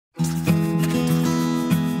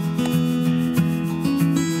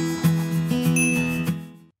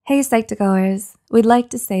Hey, Psych2Goers! We'd like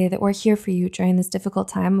to say that we're here for you during this difficult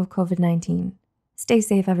time of COVID-19. Stay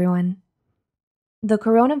safe, everyone. The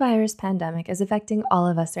coronavirus pandemic is affecting all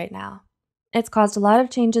of us right now. It's caused a lot of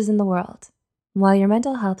changes in the world. While your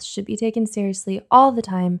mental health should be taken seriously all the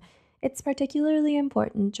time, it's particularly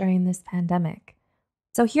important during this pandemic.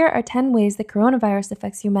 So here are 10 ways that coronavirus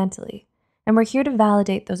affects you mentally, and we're here to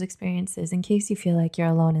validate those experiences in case you feel like you're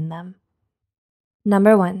alone in them.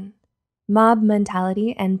 Number 1. Mob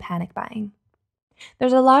mentality and panic buying.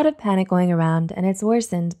 There's a lot of panic going around, and it's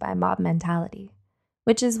worsened by mob mentality,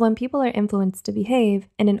 which is when people are influenced to behave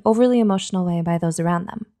in an overly emotional way by those around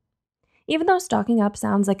them. Even though stocking up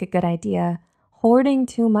sounds like a good idea, hoarding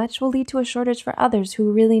too much will lead to a shortage for others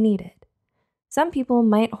who really need it. Some people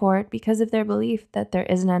might hoard because of their belief that there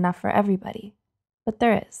isn't enough for everybody, but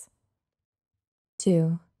there is.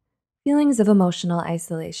 2. Feelings of emotional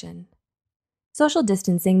isolation. Social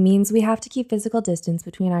distancing means we have to keep physical distance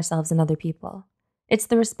between ourselves and other people. It's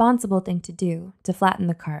the responsible thing to do to flatten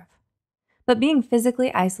the curve. But being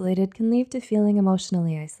physically isolated can lead to feeling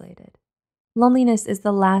emotionally isolated. Loneliness is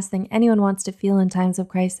the last thing anyone wants to feel in times of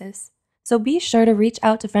crisis, so be sure to reach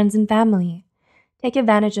out to friends and family. Take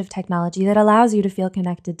advantage of technology that allows you to feel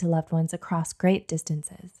connected to loved ones across great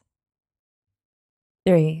distances.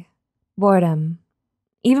 3. Boredom.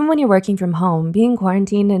 Even when you're working from home, being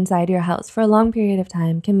quarantined inside your house for a long period of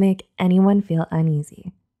time can make anyone feel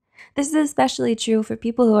uneasy. This is especially true for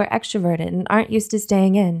people who are extroverted and aren't used to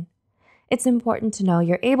staying in. It's important to know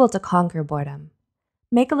you're able to conquer boredom.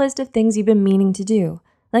 Make a list of things you've been meaning to do,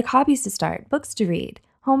 like hobbies to start, books to read,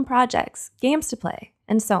 home projects, games to play,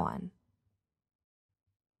 and so on.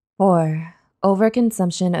 4.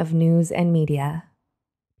 Overconsumption of news and media.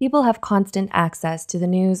 People have constant access to the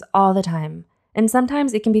news all the time, and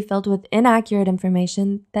sometimes it can be filled with inaccurate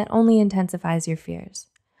information that only intensifies your fears.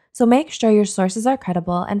 So make sure your sources are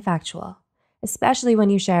credible and factual, especially when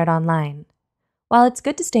you share it online. While it's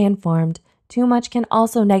good to stay informed, too much can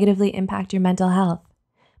also negatively impact your mental health.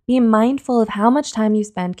 Be mindful of how much time you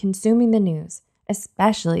spend consuming the news,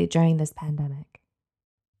 especially during this pandemic.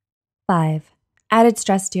 5. Added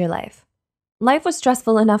stress to your life. Life was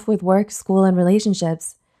stressful enough with work, school, and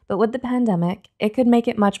relationships, but with the pandemic, it could make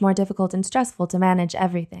it much more difficult and stressful to manage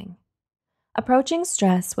everything. Approaching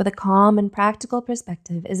stress with a calm and practical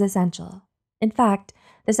perspective is essential. In fact,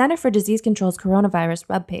 the Center for Disease Control's coronavirus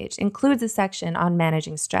webpage includes a section on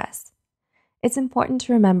managing stress. It's important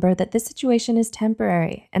to remember that this situation is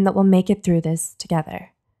temporary and that we'll make it through this together.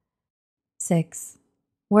 6.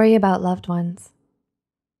 Worry about loved ones.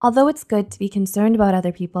 Although it's good to be concerned about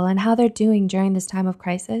other people and how they're doing during this time of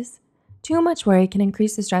crisis, too much worry can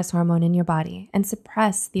increase the stress hormone in your body and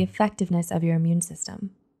suppress the effectiveness of your immune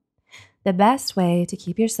system. The best way to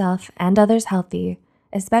keep yourself and others healthy,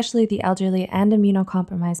 especially the elderly and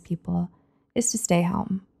immunocompromised people, is to stay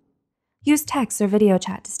home. Use text or video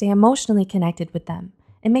chat to stay emotionally connected with them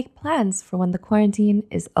and make plans for when the quarantine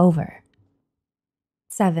is over.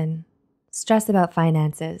 7. Stress about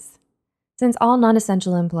finances. Since all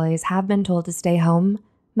non-essential employees have been told to stay home,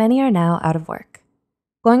 many are now out of work.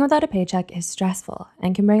 Going without a paycheck is stressful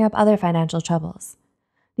and can bring up other financial troubles.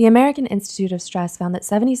 The American Institute of Stress found that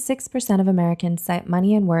 76% of Americans cite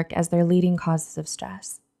money and work as their leading causes of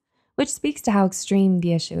stress, which speaks to how extreme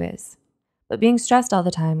the issue is. But being stressed all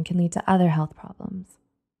the time can lead to other health problems.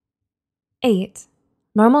 8.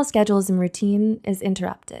 Normal schedules and routine is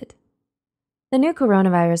interrupted. The new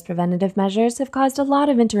coronavirus preventative measures have caused a lot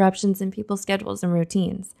of interruptions in people's schedules and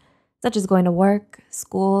routines, such as going to work,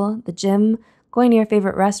 school, the gym, going to your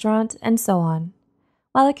favorite restaurant, and so on.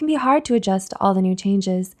 While it can be hard to adjust to all the new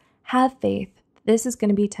changes, have faith that this is going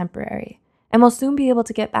to be temporary, and we'll soon be able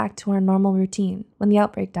to get back to our normal routine when the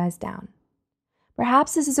outbreak dies down.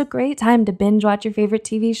 Perhaps this is a great time to binge watch your favorite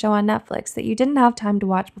TV show on Netflix that you didn't have time to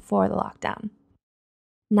watch before the lockdown.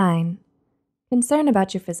 9. Concern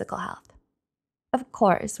about your physical health. Of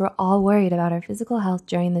course, we're all worried about our physical health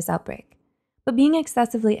during this outbreak, but being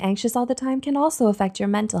excessively anxious all the time can also affect your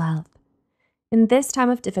mental health. In this time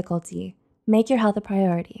of difficulty, make your health a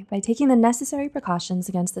priority by taking the necessary precautions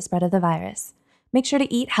against the spread of the virus. Make sure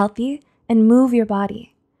to eat healthy and move your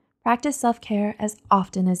body. Practice self-care as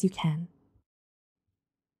often as you can.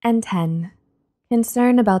 And 10.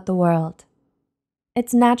 Concern about the world.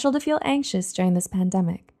 It's natural to feel anxious during this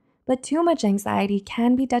pandemic, but too much anxiety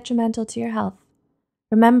can be detrimental to your health.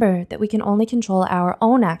 Remember that we can only control our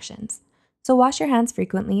own actions, so wash your hands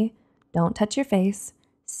frequently, don't touch your face,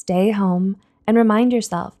 stay home, and remind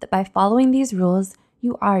yourself that by following these rules,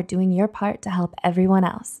 you are doing your part to help everyone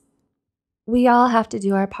else. We all have to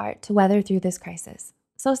do our part to weather through this crisis,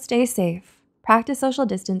 so stay safe, practice social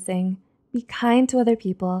distancing, be kind to other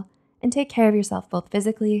people, and take care of yourself both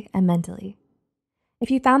physically and mentally. If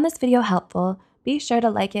you found this video helpful, be sure to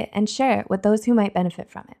like it and share it with those who might benefit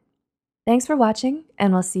from it. Thanks for watching,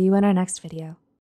 and we'll see you in our next video.